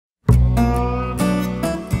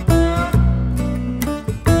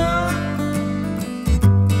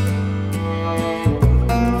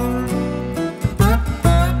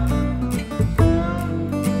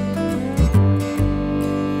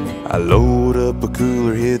up a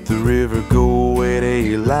cooler, hit the river, go at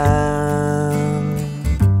a line.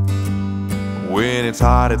 When it's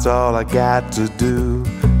hot, it's all I got to do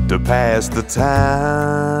to pass the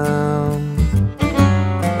time.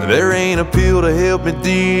 There ain't a pill to help me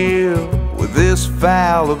deal with this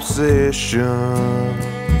foul obsession.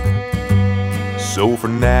 So for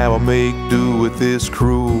now I make do with this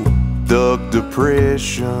cruel duck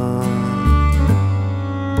depression.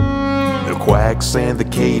 The quacks and the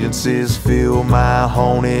cadences fill my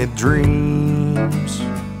haunted dreams,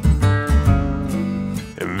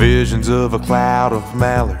 and visions of a cloud of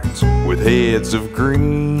mallards with heads of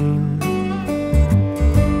green.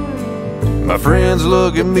 My friends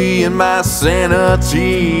look at me and my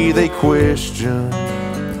sanity they question,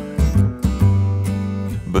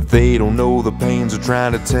 but they don't know the pains of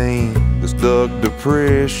trying to tame this duck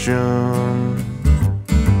depression.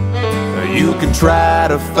 You can try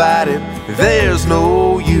to fight it, there's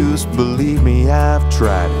no use, believe me, I've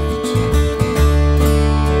tried it.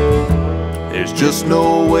 There's just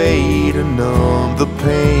no way to numb the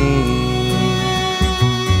pain.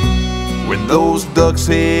 When those ducks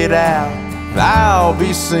head out, I'll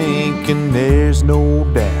be sinking, there's no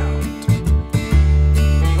doubt.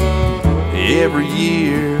 Every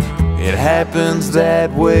year it happens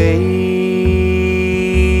that way,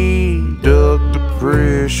 duck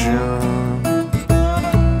depression.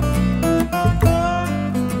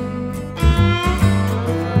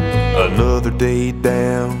 Another day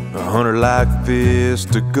down, a hunter like this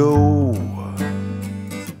to go.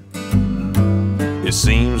 It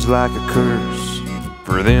seems like a curse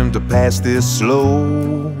for them to pass this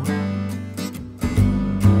slow.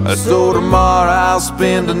 So tomorrow I'll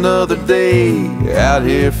spend another day out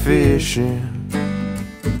here fishing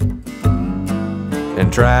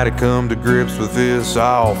and try to come to grips with this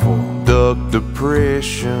awful duck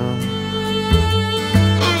depression.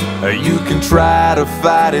 You can try to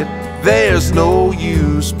fight it, there's no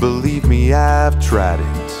use, believe me, I've tried it.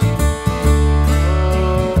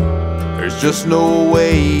 There's just no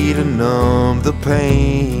way to numb the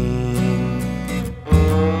pain.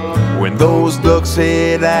 When those ducks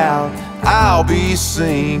head out, I'll be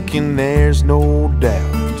sinking, there's no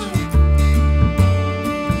doubt.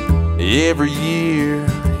 Every year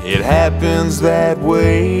it happens that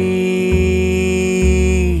way,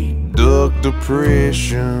 duck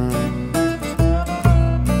depression.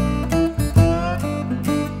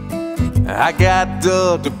 I got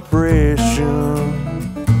duck depression.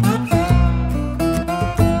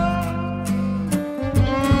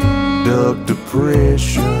 Duck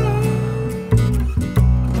depression.